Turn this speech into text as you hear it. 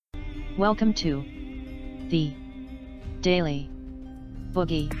Welcome to the Daily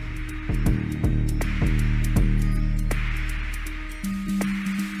Boogie.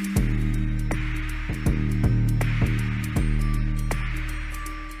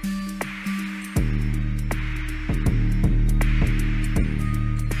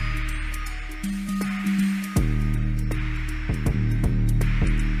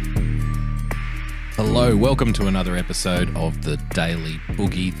 Hello, welcome to another episode of the Daily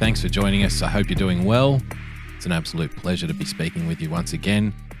Boogie. Thanks for joining us. I hope you're doing well. It's an absolute pleasure to be speaking with you once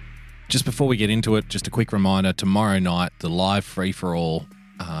again. Just before we get into it, just a quick reminder, tomorrow night, the live free-for-all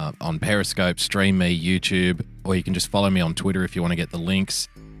on Periscope, Stream Me, YouTube, or you can just follow me on Twitter if you want to get the links,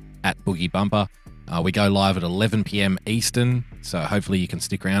 at Boogie Bumper. We go live at 11 p.m. Eastern, so hopefully you can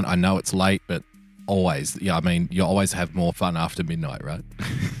stick around. I know it's late, but always, you always have more fun after midnight, right?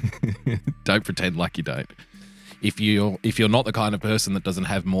 Don't pretend like you don't. If you're not the kind of person that doesn't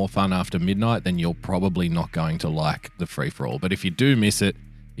have more fun after midnight, then you're probably not going to like the free-for-all. But if you do miss it,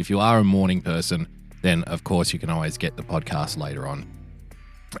 if you are a morning person, then of course you can always get the podcast later on.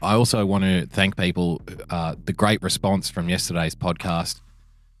 I also want to thank people, the great response from yesterday's podcast.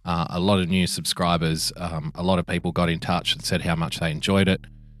 A lot of new subscribers, a lot of people got in touch and said how much they enjoyed it.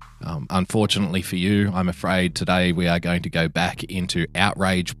 Unfortunately for you, I'm afraid today we are going to go back into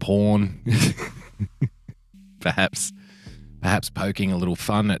outrage porn. Perhaps poking a little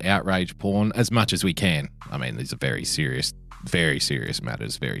fun at outrage porn as much as we can. I mean, these are very serious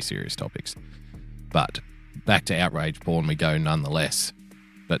matters, very serious topics. But back to outrage porn we go nonetheless.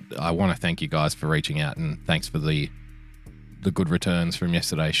 But I want to thank you guys for reaching out, and thanks for the good returns from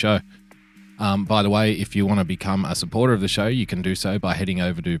yesterday's show. By the way, if you want to become a supporter of the show, you can do so by heading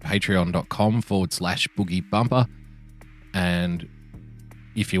over to patreon.com/boogiebumper. And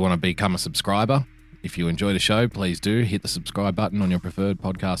if you want to become a subscriber, if you enjoy the show, please do hit the subscribe button on your preferred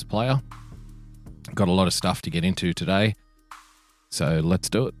podcast player. Got a lot of stuff to get into today, so let's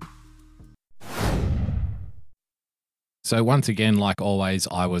do it. So once again, like always,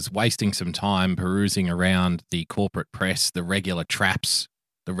 I was wasting some time perusing around the corporate press, the regular traps,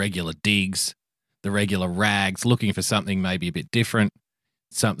 the regular digs, the regular rags, looking for something maybe a bit different,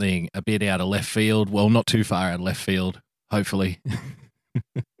 something a bit out of left field. Well, not too far out of left field, hopefully.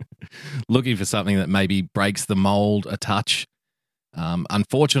 Looking for something that maybe breaks the mold a touch.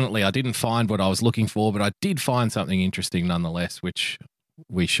 Unfortunately, I didn't find what I was looking for, but I did find something interesting nonetheless, which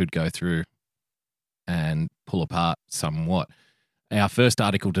we should go through and pull apart somewhat. Our first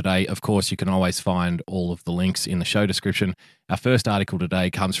article today, of course, you can always find all of the links in the show description. Our first article today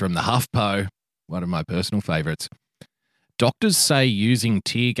comes from the HuffPo, one of my personal favourites. Doctors say using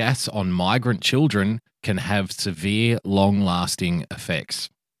tear gas on migrant children can have severe, long-lasting effects.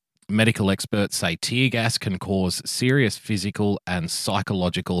 Medical experts say tear gas can cause serious physical and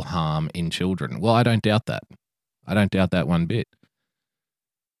psychological harm in children. Well, I don't doubt that. I don't doubt that one bit.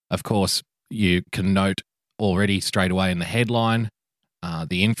 Of course, you can note already straight away in the headline,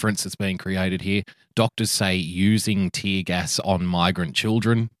 the inference that's being created here. Doctors say using tear gas on migrant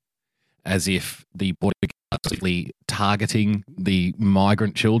children, as if the border are basically targeting the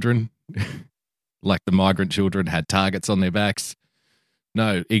migrant children, like the migrant children had targets on their backs.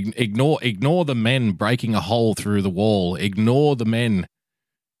 No, ignore the men breaking a hole through the wall. Ignore the men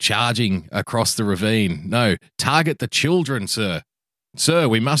charging across the ravine. No, target the children, sir. Sir,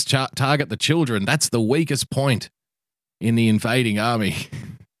 we must target the children. That's the weakest point in the invading army.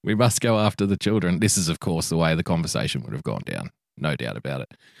 We must go after the children. This is, of course, the way the conversation would have gone down. No doubt about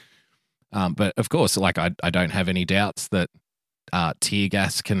it. But, of course, like I don't have any doubts that tear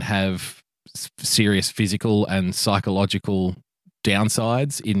gas can have serious physical and psychological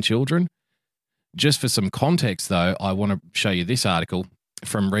downsides in children. Just for some context, though, I want to show you this article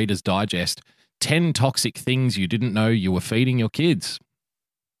from Reader's Digest. 10 toxic things you didn't know you were feeding your kids.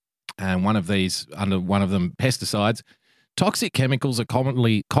 And one of them, pesticides. Toxic chemicals are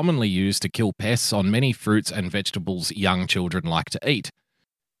commonly used to kill pests on many fruits and vegetables young children like to eat.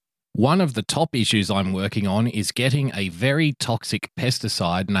 One of the top issues I'm working on is getting a very toxic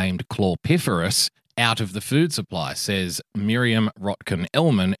pesticide named chlorpyrifos out of the food supply, says Miriam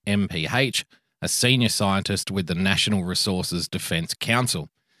Rotkin-Ellman, MPH, a senior scientist with the National Resources Defence Council.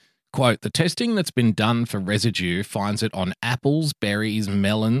 Quote, the testing that's been done for residue finds it on apples, berries,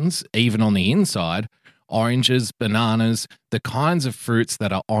 melons, even on the inside, oranges, bananas, the kinds of fruits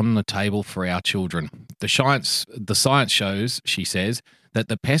that are on the table for our children. The science shows, she says, that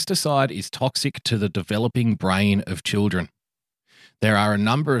the pesticide is toxic to the developing brain of children. There are a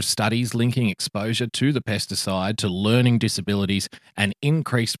number of studies linking exposure to the pesticide to learning disabilities and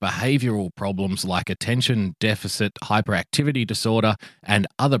increased behavioral problems like attention deficit hyperactivity disorder and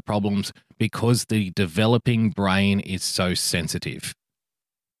other problems because the developing brain is so sensitive.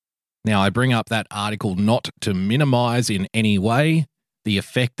 Now, I bring up that article not to minimize in any way the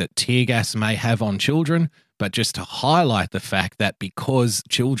effect that tear gas may have on children, but just to highlight the fact that because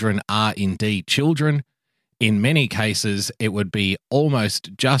children are indeed children, in many cases, it would be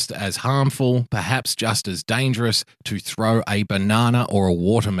almost just as harmful, perhaps just as dangerous, to throw a banana or a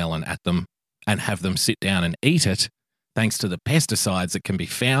watermelon at them and have them sit down and eat it, thanks to the pesticides that can be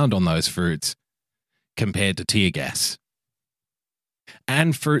found on those fruits, compared to tear gas.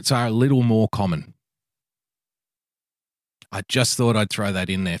 And fruits are a little more common. I just thought I'd throw that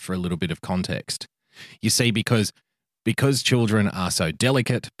in there for a little bit of context. You see, because children are so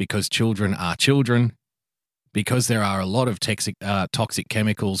delicate, because children are children, because there are a lot of toxic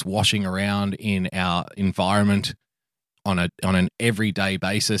chemicals washing around in our environment on an everyday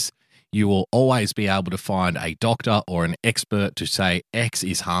basis, you will always be able to find a doctor or an expert to say X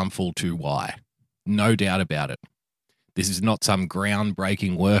is harmful to Y. No doubt about it. This is not some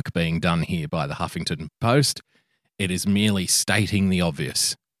groundbreaking work being done here by the Huffington Post. It is merely stating the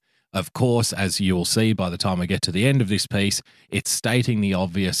obvious. Of course, as you will see by the time I get to the end of this piece, it's stating the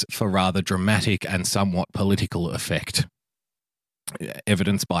obvious for rather dramatic and somewhat political effect,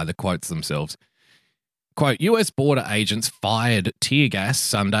 evidenced by the quotes themselves. Quote, US border agents fired tear gas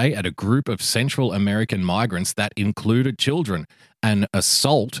Sunday at a group of Central American migrants that included children, an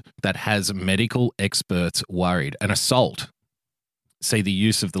assault that has medical experts worried. An assault. See the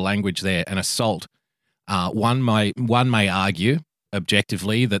use of the language there, an assault. One may argue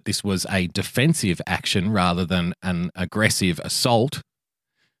objectively that this was a defensive action rather than an aggressive assault.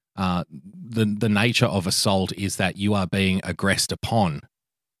 The nature of assault is that you are being aggressed upon.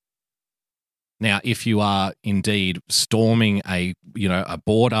 Now, if you are indeed storming a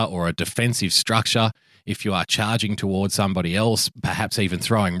border or a defensive structure, if you are charging towards somebody else, perhaps even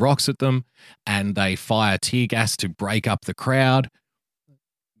throwing rocks at them, and they fire tear gas to break up the crowd,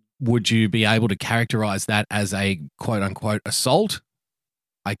 would you be able to characterize that as a quote-unquote assault?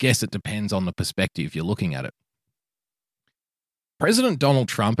 I guess it depends on the perspective you're looking at it. President Donald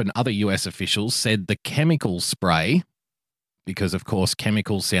Trump and other US officials said the chemical spray, because of course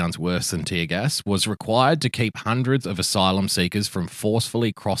chemical sounds worse than tear gas, was required to keep hundreds of asylum seekers from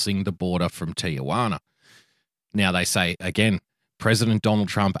forcefully crossing the border from Tijuana. Now they say, again, President Donald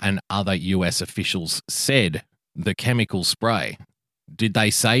Trump and other US officials said the chemical spray. Did they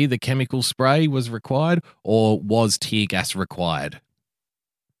say the chemical spray was required, or was tear gas required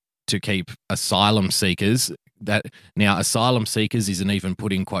to keep asylum seekers? Now, asylum seekers isn't even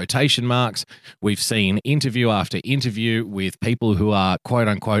put in quotation marks. We've seen interview after interview with people who are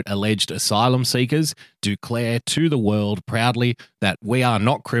quote-unquote alleged asylum seekers declare to the world proudly that we are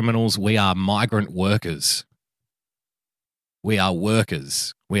not criminals, we are migrant workers. We are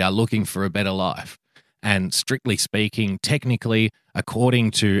workers. We are looking for a better life. And strictly speaking, technically, according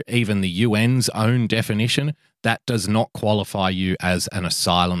to even the UN's own definition, that does not qualify you as an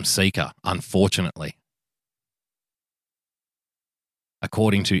asylum seeker, unfortunately.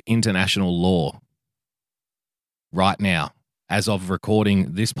 According to international law, right now, as of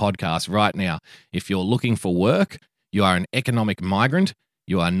recording this podcast right now, if you're looking for work, you are an economic migrant,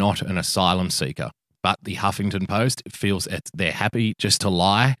 you are not an asylum seeker. But the Huffington Post feels they're happy just to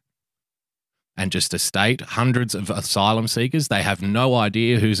lie and just to state hundreds of asylum seekers. They have no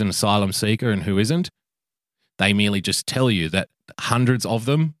idea who's an asylum seeker and who isn't. They merely just tell you that hundreds of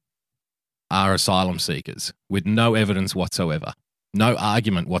them are asylum seekers with no evidence whatsoever, no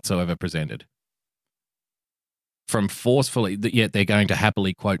argument whatsoever presented. Yet they're going to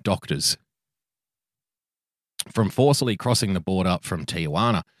happily quote doctors. From forcibly crossing the border from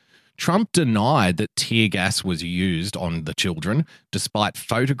Tijuana, Trump denied that tear gas was used on the children, despite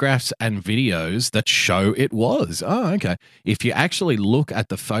photographs and videos that show it was. Oh, okay. If you actually look at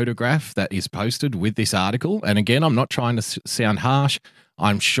the photograph that is posted with this article, and again, I'm not trying to sound harsh,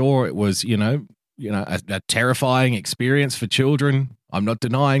 I'm sure it was, a terrifying experience for children. I'm not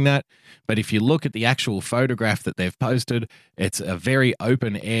denying that. But if you look at the actual photograph that they've posted, it's a very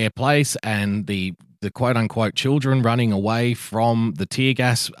open air place, and the quote-unquote children running away from the tear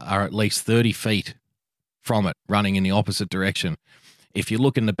gas are at least 30 feet from it, running in the opposite direction. If you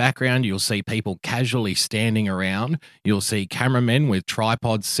look in the background, you'll see people casually standing around. You'll see cameramen with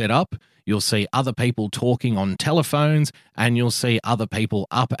tripods set up. You'll see other people talking on telephones, and you'll see other people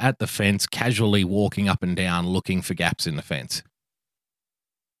up at the fence casually walking up and down looking for gaps in the fence.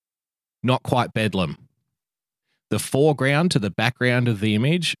 Not quite bedlam. the foreground to the background of the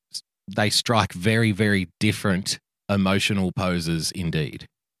image, they strike very, very different emotional poses indeed.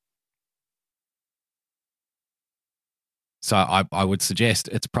 So I would suggest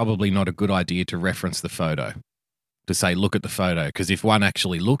it's probably not a good idea to reference the photo, to say, look at the photo, because if one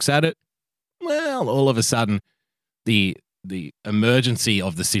actually looks at it, well, all of a sudden the emergency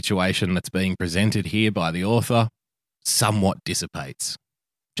of the situation that's being presented here by the author somewhat dissipates,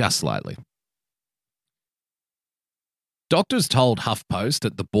 just slightly. Doctors told HuffPost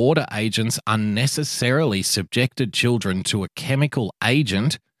that the border agents unnecessarily subjected children to a chemical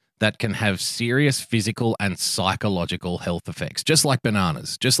agent that can have serious physical and psychological health effects, just like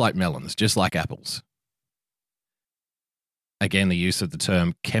bananas, just like melons, just like apples. Again, the use of the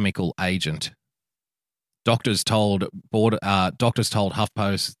term chemical agent. Doctors told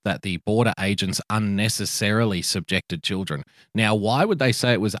HuffPost that the border agents unnecessarily subjected children. Now, why would they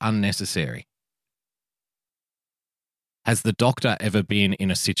say it was unnecessary? Has the doctor ever been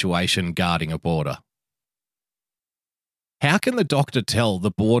in a situation guarding a border? How can the doctor tell the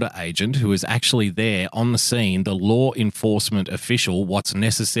border agent who is actually there on the scene, the law enforcement official, what's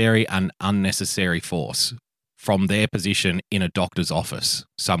necessary and unnecessary force from their position in a doctor's office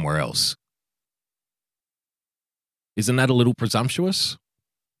somewhere else? Isn't that a little presumptuous?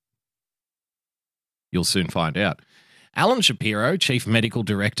 You'll soon find out. Alan Shapiro, Chief Medical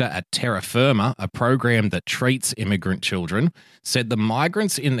Director at Terra Firma, a program that treats immigrant children, said the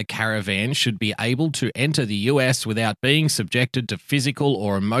migrants in the caravan should be able to enter the US without being subjected to physical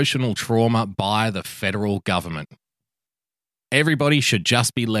or emotional trauma by the federal government. Everybody should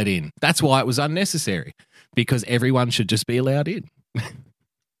just be let in. That's why it was unnecessary, because everyone should just be allowed in.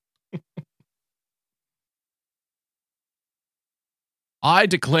 I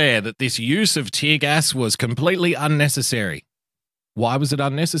declare that this use of tear gas was completely unnecessary. Why was it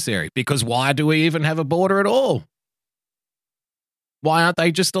unnecessary? Because why do we even have a border at all? Why aren't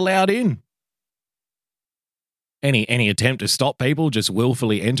they just allowed in? Any attempt to stop people just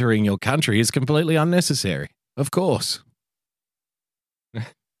willfully entering your country is completely unnecessary. Of course.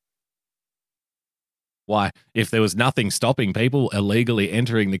 Why? If there was nothing stopping people illegally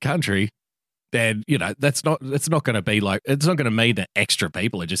entering the country, then, you know, it's not going to be like, it's not going to mean that extra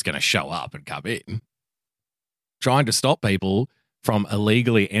people are just going to show up and come in. Trying to stop people from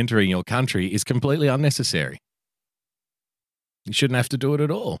illegally entering your country is completely unnecessary. You shouldn't have to do it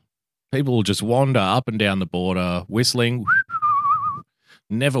at all. People will just wander up and down the border, whistling,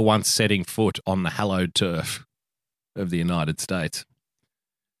 never once setting foot on the hallowed turf of the United States.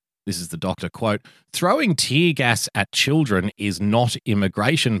 This is the doctor quote, "Throwing tear gas at children is not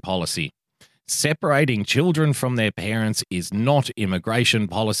immigration policy. Separating children from their parents is not immigration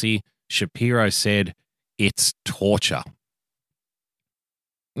policy," Shapiro said. "It's torture."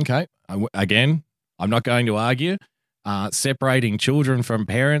 Okay, again, I'm not going to argue. Separating children from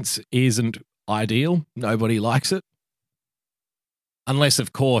parents isn't ideal. Nobody likes it. Unless,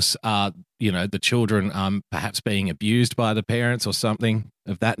 of course, the children perhaps being abused by the parents or something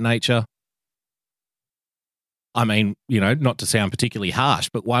of that nature. I mean, not to sound particularly harsh,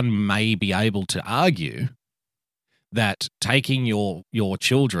 but one may be able to argue that taking your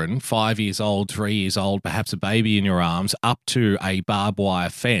children, 5 years old, 3 years old, perhaps a baby in your arms, up to a barbed wire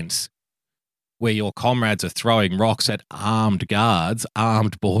fence where your comrades are throwing rocks at armed guards,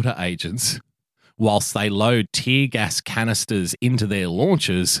 armed border agents, whilst they load tear gas canisters into their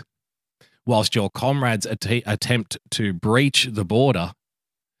launchers, whilst your comrades attempt to breach the border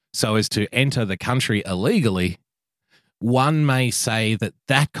so as to enter the country illegally, one may say that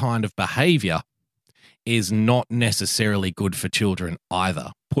that kind of behavior is not necessarily good for children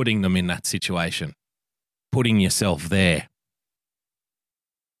either, putting them in that situation, putting yourself there.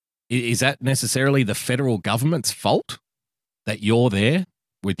 Is that necessarily the federal government's fault that you're there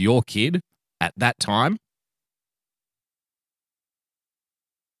with your kid at that time?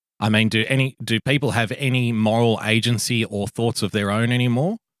 I mean, do people have any moral agency or thoughts of their own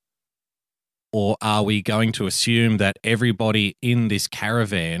anymore? Or are we going to assume that everybody in this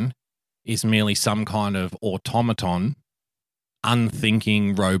caravan is merely some kind of automaton,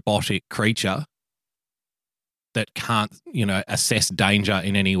 unthinking, robotic creature that can't, assess danger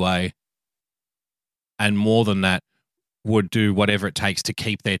in any way, and more than that, would do whatever it takes to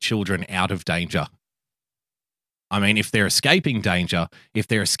keep their children out of danger? I mean, if they're escaping danger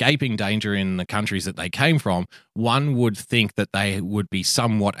in the countries that they came from, one would think that they would be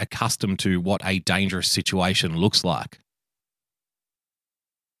somewhat accustomed to what a dangerous situation looks like,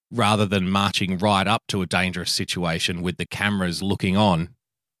 rather than marching right up to a dangerous situation with the cameras looking on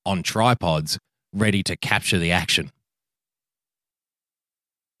tripods, ready to capture the action.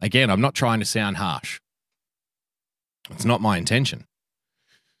 Again, I'm not trying to sound harsh. It's not my intention.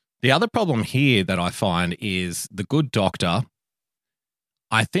 The other problem here that I find is the good doctor.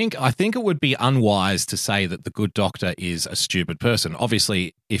 I think it would be unwise to say that the good doctor is a stupid person.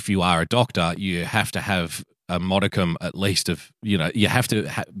 Obviously, if you are a doctor, you have to have a modicum at least of, you have to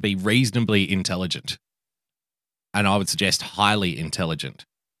be reasonably intelligent. And I would suggest highly intelligent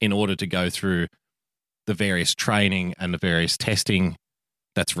in order to go through the various training and the various testing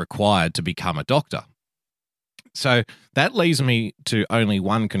that's required to become a doctor. So that leads me to only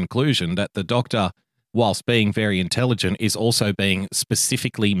one conclusion, that the doctor, whilst being very intelligent, is also being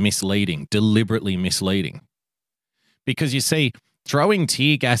specifically misleading, deliberately misleading. Because you see, throwing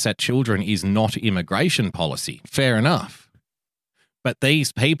tear gas at children is not immigration policy. Fair enough. But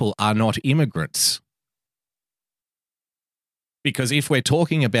these people are not immigrants. Because if we're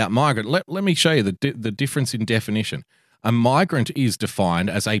talking about migrant, let me show you the difference in definition. A migrant is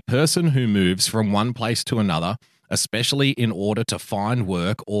defined as a person who moves from one place to another, especially in order to find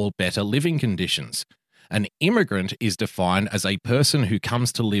work or better living conditions. An immigrant is defined as a person who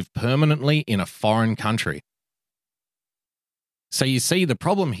comes to live permanently in a foreign country. So you see the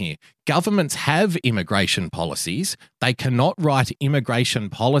problem here. Governments have immigration policies. They cannot write immigration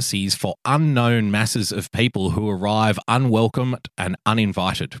policies for unknown masses of people who arrive unwelcomed and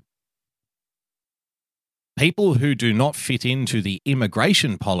uninvited. People who do not fit into the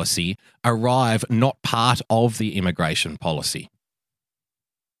immigration policy arrive not part of the immigration policy.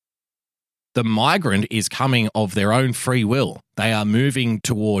 The migrant is coming of their own free will. They are moving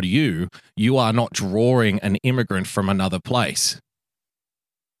toward you. You are not drawing an immigrant from another place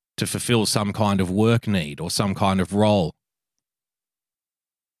to fulfill some kind of work need or some kind of role,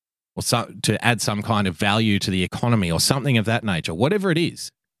 or to add some kind of value to the economy or something of that nature, whatever it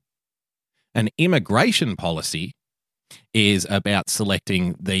is. An immigration policy is about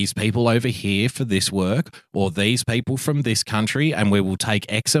selecting these people over here for this work or these people from this country, and we will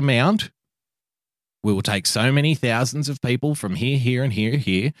take X amount. We will take so many thousands of people from here, here, and here,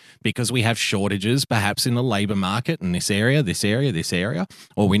 here, because we have shortages perhaps in the labour market in this area, this area, this area,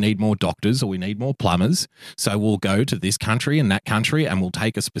 or we need more doctors or we need more plumbers. So we'll go to this country and that country and we'll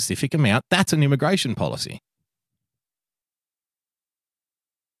take a specific amount. That's an immigration policy.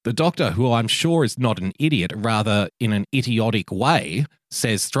 The doctor, who I'm sure is not an idiot, rather in an idiotic way,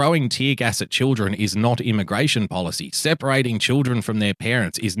 says throwing tear gas at children is not immigration policy. Separating children from their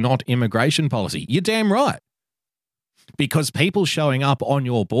parents is not immigration policy. You're damn right. Because people showing up on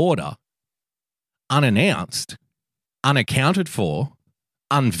your border unannounced, unaccounted for,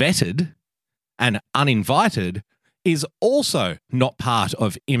 unvetted, and uninvited is also not part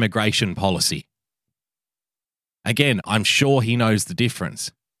of immigration policy. Again, I'm sure he knows the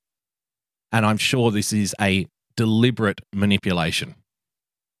difference. And I'm sure this is a deliberate manipulation.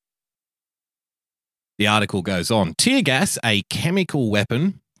 The article goes on. Tear gas, a chemical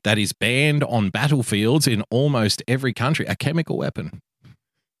weapon that is banned on battlefields in almost every country. A chemical weapon.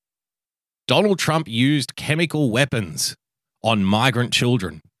 Donald Trump used chemical weapons on migrant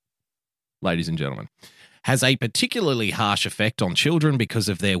children, ladies and gentlemen, has a particularly harsh effect on children because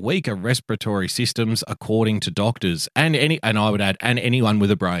of their weaker respiratory systems, according to doctors, and I would add, and anyone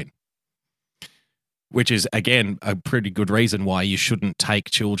with a brain. Which is, again, a pretty good reason why you shouldn't take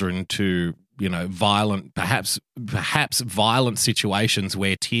children to, violent, perhaps violent situations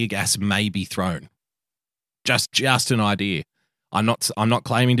where tear gas may be thrown. Just an idea. I'm not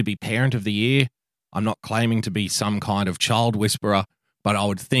claiming to be parent of the year. I'm not claiming to be some kind of child whisperer, but I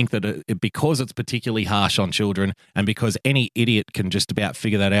would think that because it's particularly harsh on children and because any idiot can just about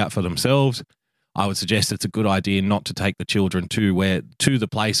figure that out for themselves, I would suggest it's a good idea not to take the children to the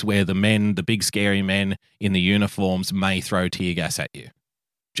place where the big scary men in the uniforms may throw tear gas at you.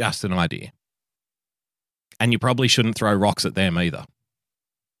 Just an idea. And you probably shouldn't throw rocks at them either.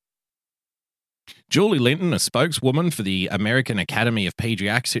 Julie Linton, a spokeswoman for the American Academy of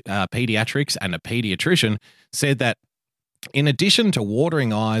Pediatrics and a pediatrician, said that in addition to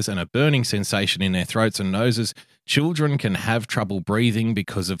watering eyes and a burning sensation in their throats and noses, children can have trouble breathing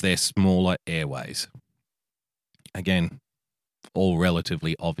because of their smaller airways. Again, all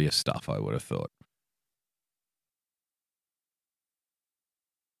relatively obvious stuff, I would have thought.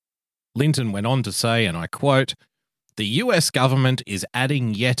 Linton went on to say, and I quote, "The US government is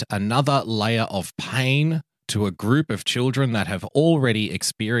adding yet another layer of pain to a group of children that have already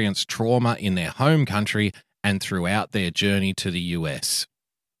experienced trauma in their home country and throughout their journey to the US."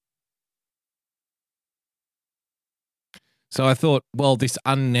 So I thought, well, this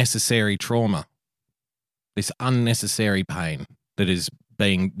unnecessary trauma, this unnecessary pain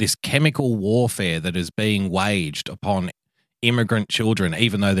this chemical warfare that is being waged upon immigrant children,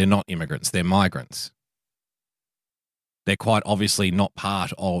 even though they're not immigrants, they're migrants. They're quite obviously not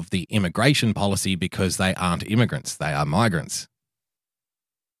part of the immigration policy because they aren't immigrants, they are migrants.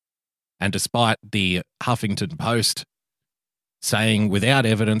 And despite the Huffington Post saying without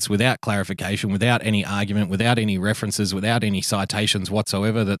evidence, without clarification, without any argument, without any references, without any citations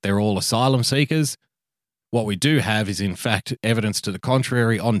whatsoever that they're all asylum seekers, what we do have is, in fact, evidence to the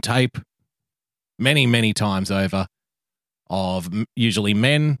contrary on tape many, many times over of usually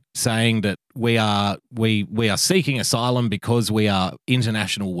men saying that we are seeking asylum because we are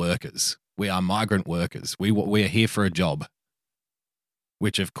international workers. We are migrant workers. We are here for a job,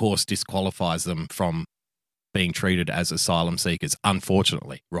 which of course disqualifies them from being treated as asylum seekers,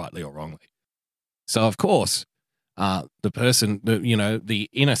 unfortunately, rightly or wrongly. So, of course, the person, the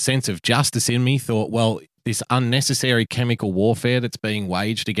inner sense of justice in me thought, well, this unnecessary chemical warfare that's being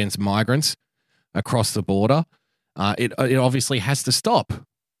waged against migrants across the border, it obviously has to stop.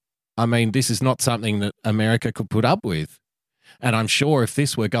 I mean, this is not something that America could put up with. And I'm sure if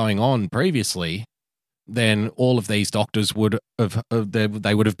this were going on previously, then all of these doctors would have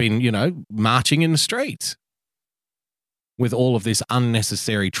been, marching in the streets with all of this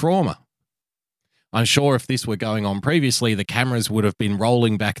unnecessary trauma. I'm sure if this were going on previously, the cameras would have been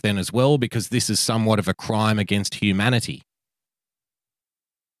rolling back then as well, because this is somewhat of a crime against humanity.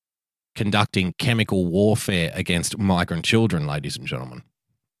 Conducting chemical warfare against migrant children, ladies and gentlemen.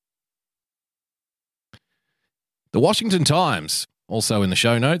 The Washington Times, also in the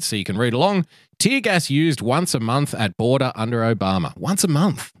show notes so you can read along, tear gas used once a month at border under Obama. Once a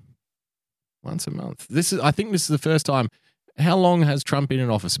month. Once a month. I think this is the first time. How long has Trump been in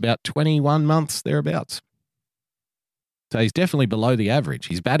office? About 21 months, thereabouts. So he's definitely below the average.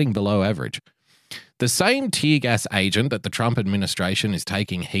 He's batting below average. The same tear gas agent that the Trump administration is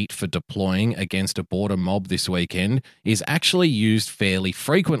taking heat for deploying against a border mob this weekend is actually used fairly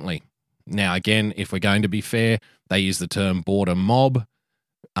frequently. Now, again, if we're going to be fair, they use the term border mob.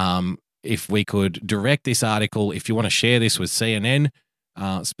 If we could direct this article, if you want to share this with CNN,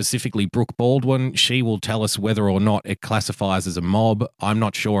 specifically Brooke Baldwin, she will tell us whether or not it classifies as a mob. I'm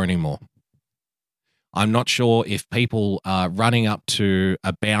not sure anymore. I'm not sure if people are running up to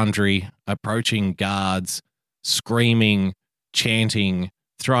a boundary, approaching guards, screaming, chanting,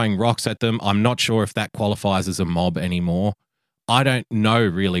 throwing rocks at them. I'm not sure if that qualifies as a mob anymore. I don't know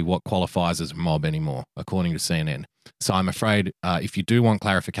really what qualifies as a mob anymore, according to CNN. So I'm afraid if you do want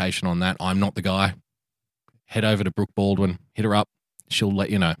clarification on that, I'm not the guy. Head over to Brooke Baldwin, hit her up. She'll let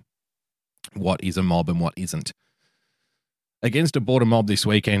you know what is a mob and what isn't. Against a border mob this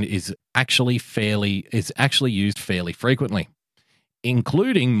weekend is actually used fairly frequently,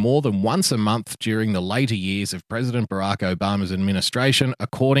 including more than once a month during the later years of President Barack Obama's administration,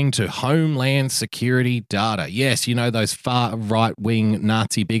 according to Homeland Security data. Yes, you know those far right-wing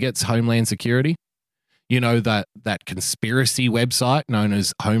Nazi bigots, Homeland Security? You know that conspiracy website known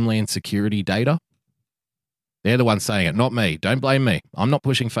as Homeland Security Data? They're the ones saying it, not me. Don't blame me. I'm not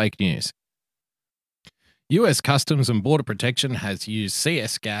pushing fake news. US Customs and Border Protection has used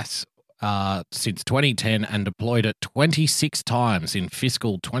CS gas since 2010 and deployed it 26 times in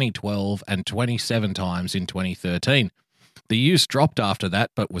fiscal 2012 and 27 times in 2013. The use dropped after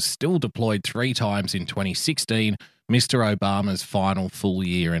that, but was still deployed 3 times in 2016, Mr. Obama's final full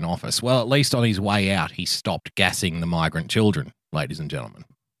year in office. Well, at least on his way out, he stopped gassing the migrant children, ladies and gentlemen.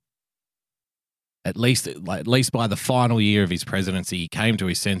 At least by the final year of his presidency, he came to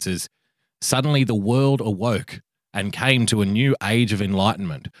his senses. Suddenly the world awoke and came to a new age of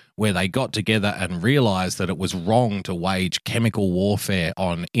enlightenment where they got together and realized that it was wrong to wage chemical warfare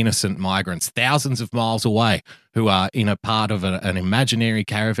on innocent migrants thousands of miles away who are in a part of an imaginary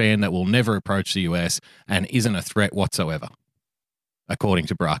caravan that will never approach the US and isn't a threat whatsoever, according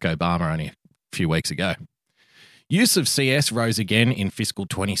to Barack Obama only a few weeks ago. Use of CS rose again in fiscal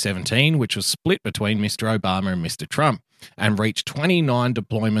 2017, which was split between Mr. Obama and Mr. Trump, and reached 29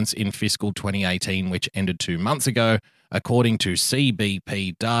 deployments in fiscal 2018, which ended 2 months ago, according to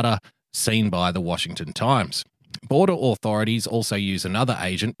CBP data seen by the Washington Times. Border authorities also use another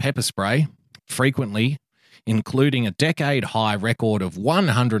agent, pepper spray, frequently, including a decade-high record of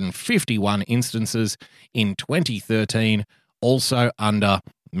 151 instances in 2013, also under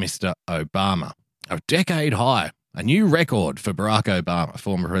Mr. Obama. A decade high. A new record for Barack Obama,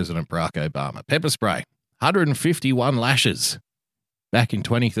 former President Barack Obama. Pepper spray, 151 lashes back in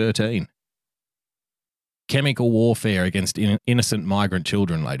 2013. Chemical warfare against innocent migrant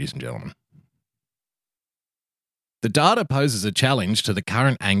children, ladies and gentlemen. The data poses a challenge to the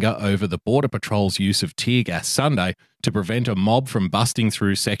current anger over the Border Patrol's use of tear gas Sunday to prevent a mob from busting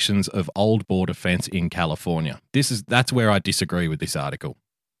through sections of old border fence in California. That's where I disagree with this article.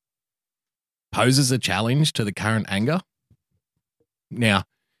 Poses a challenge to the current anger? Now,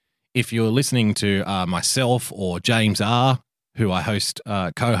 if you're listening to myself or James R., who I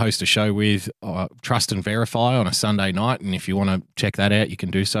co-host a show with, Trust and Verify on a Sunday night, and if you want to check that out, you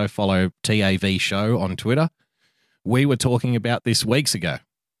can do so. Follow TAV Show on Twitter. We were talking about this weeks ago.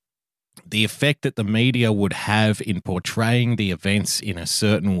 The effect that the media would have in portraying the events in a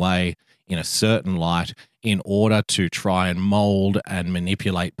certain way, in a certain light, in order to try and mold and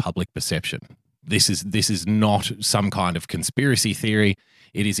manipulate public perception. This is not some kind of conspiracy theory.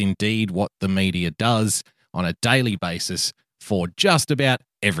 It is indeed what the media does on a daily basis for just about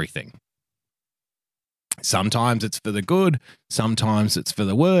everything. Sometimes it's for the good, sometimes it's for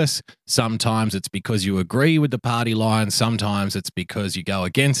the worse, sometimes it's because you agree with the party line, sometimes it's because you go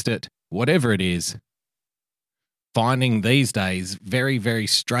against it. Whatever it is, finding these days very, very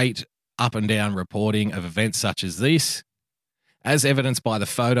straight up and down reporting of events such as this, as evidenced by the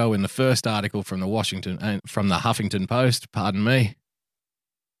photo in the first article from the Huffington Post, pardon me.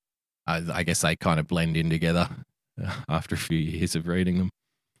 I guess they kind of blend in together after a few years of reading them.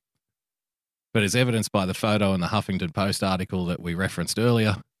 But as evidenced by the photo in the Huffington Post article that we referenced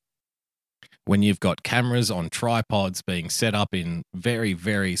earlier, when you've got cameras on tripods being set up in very,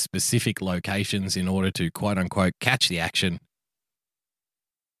 very specific locations in order to, quote unquote, catch the action,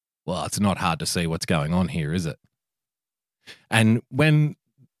 well, it's not hard to see what's going on here, is it? And when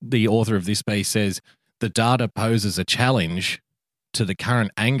the author of this piece says the data poses a challenge to the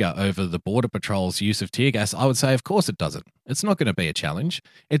current anger over the Border Patrol's use of tear gas, I would say, of course it doesn't. It's not going to be a challenge.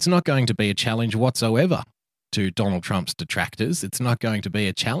 It's not going to be a challenge whatsoever to Donald Trump's detractors. It's not going to be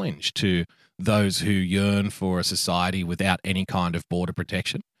a challenge to those who yearn for a society without any kind of border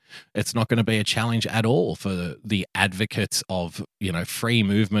protection. It's not going to be a challenge at all for the advocates of, free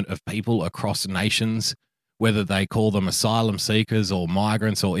movement of people across nations, whether they call them asylum seekers or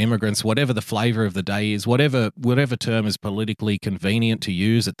migrants or immigrants, whatever the flavor of the day is, whatever term is politically convenient to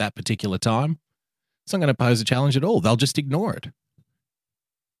use at that particular time. It's not going to pose a challenge at all. They'll just ignore it.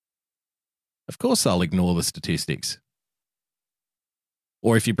 Of course they'll ignore the statistics.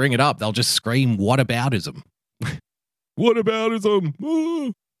 Or if you bring it up, they'll just scream, "Whataboutism." Whataboutism.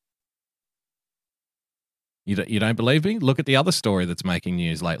 Ah. You don't believe me? Look at the other story that's making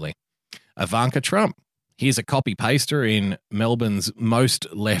news lately. Ivanka Trump. Here's a copy-paster in Melbourne's most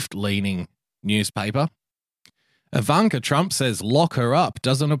left-leaning newspaper. Ivanka Trump says lock her up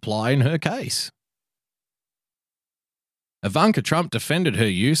doesn't apply in her case. Ivanka Trump defended her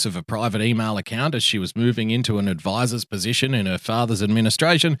use of a private email account as she was moving into an advisor's position in her father's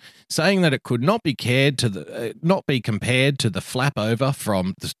administration, saying that it could not be compared to the flap over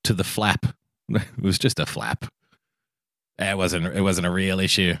to the flap. It was just a flap. It wasn't a real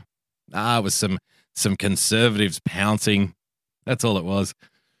issue. It was some conservatives pouncing. That's all it was.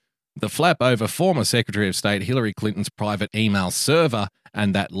 The flap over former Secretary of State Hillary Clinton's private email server,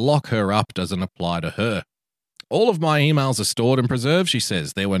 and that lock her up doesn't apply to her. All of my emails are stored and preserved, she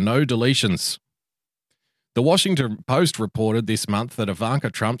says. There were no deletions. The Washington Post reported this month that Ivanka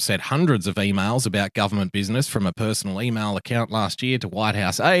Trump sent hundreds of emails about government business from a personal email account last year to White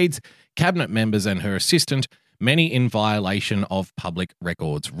House aides, cabinet members, and her assistant, many in violation of public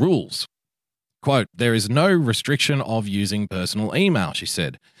records rules. Quote, there is no restriction of using personal email, she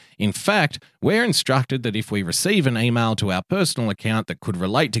said. In fact, we're instructed that if we receive an email to our personal account that could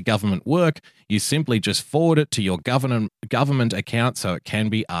relate to government work, you simply just forward it to your government account so it can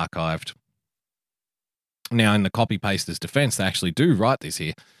be archived. Now, in the copy-paster's defense, they actually do write this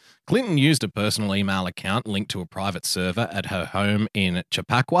here. Clinton used a personal email account linked to a private server at her home in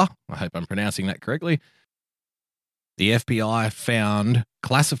Chappaqua. I hope I'm pronouncing that correctly. The FBI found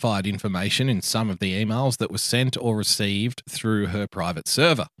classified information in some of the emails that were sent or received through her private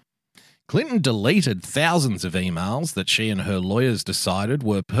server. Clinton deleted thousands of emails that she and her lawyers decided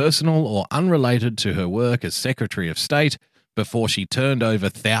were personal or unrelated to her work as Secretary of State before she turned over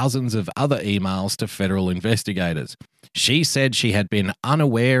thousands of other emails to federal investigators. She said she had been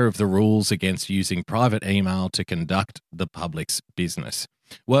unaware of the rules against using private email to conduct the public's business.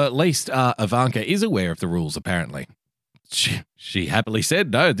 Well, at least Ivanka is aware of the rules, apparently. She happily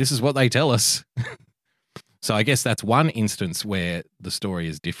said, no, this is what they tell us. So I guess that's one instance where the story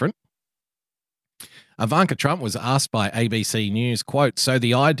is different. Ivanka Trump was asked by ABC News, quote, so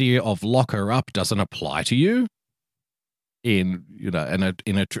the idea of lock her up doesn't apply to you? In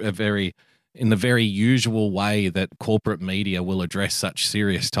the very usual way that corporate media will address such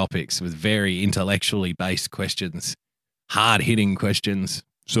serious topics, with very intellectually based questions, hard-hitting questions.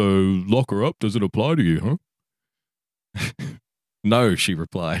 So lock her up doesn't apply to you, huh? No, she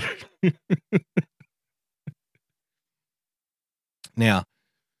replied. Now,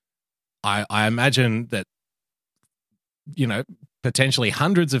 I imagine that, potentially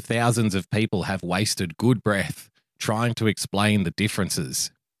hundreds of thousands of people have wasted good breath trying to explain the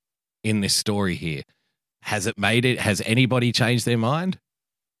differences in this story here. Has anybody changed their mind?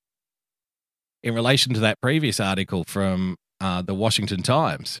 In relation to that previous article from the Washington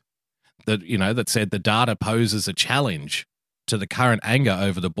Times that said the data poses a challenge to the current anger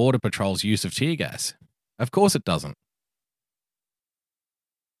over the Border Patrol's use of tear gas. Of course it doesn't.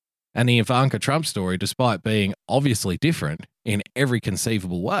 And the Ivanka Trump story, despite being obviously different in every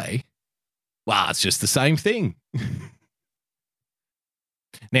conceivable way, well, it's just the same thing.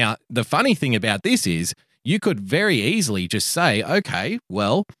 Now, the funny thing about this is you could very easily just say, okay,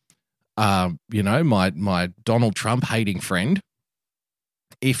 well, my Donald Trump hating friend,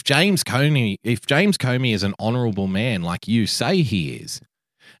 if James Comey is an honorable man like you say he is,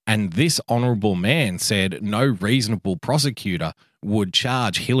 and this honorable man said no reasonable prosecutor would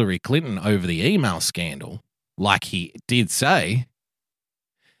charge Hillary Clinton over the email scandal, like he did say,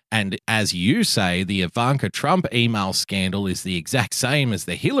 and as you say, the Ivanka Trump email scandal is the exact same as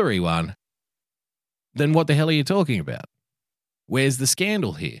the Hillary one, then what the hell are you talking about? Where's the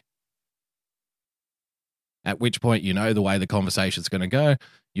scandal here? At which point, the way the conversation's going to go,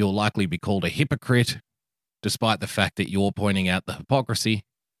 you'll likely be called a hypocrite, despite the fact that you're pointing out the hypocrisy.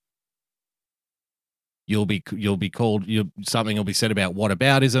 You'll be called, something will be said about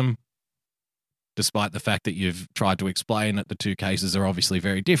whataboutism, despite the fact that you've tried to explain that the two cases are obviously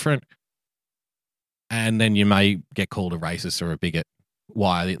very different. And then you may get called a racist or a bigot.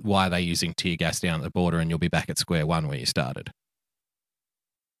 Why are they using tear gas down at the border? And you'll be back at square one where you started.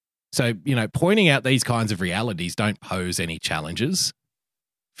 So, pointing out these kinds of realities don't pose any challenges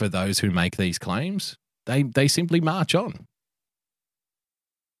for those who make these claims. They simply march on.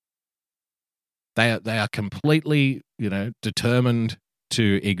 They are completely, determined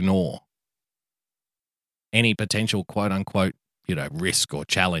to ignore any potential quote unquote, risk or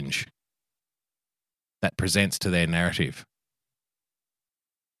challenge that presents to their narrative.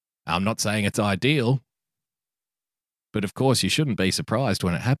 I'm not saying it's ideal, but of course you shouldn't be surprised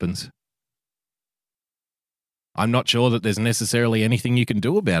when it happens. I'm not sure that there's necessarily anything you can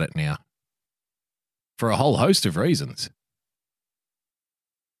do about it now, for a whole host of reasons.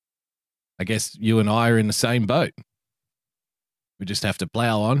 I guess you and I are in the same boat. We just have to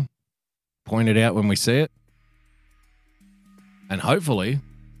plow on, point it out when we see it, and hopefully,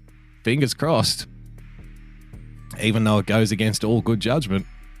 fingers crossed, even though it goes against all good judgment,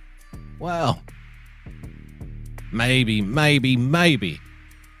 well, maybe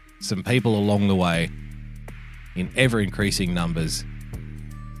some people along the way, in ever-increasing numbers,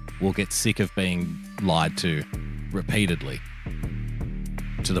 will get sick of being lied to repeatedly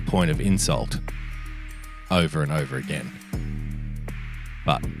to the point of insult over and over again.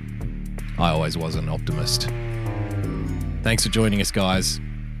 But I always was an optimist. Thanks for joining us, guys.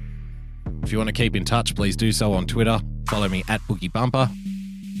 If you want to keep in touch, please do so on Twitter. Follow me at Boogie Bumper.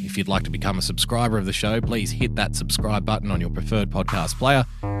 If you'd like to become a subscriber of the show, please hit that subscribe button on your preferred podcast player.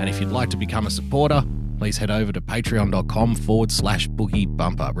 And if you'd like to become a supporter, please head over to patreon.com/Boogie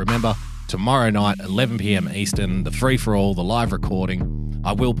Bumper. Remember, tomorrow night, 11 p.m. Eastern, the free-for-all, the live recording.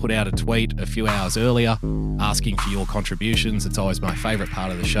 I will put out a tweet a few hours earlier asking for your contributions. It's always my favourite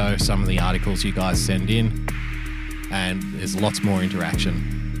part of the show, some of the articles you guys send in. And there's lots more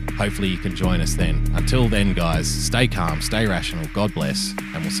interaction. Hopefully you can join us then. Until then, guys, stay calm, stay rational, God bless,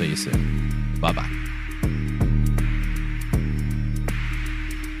 and we'll see you soon. Bye-bye.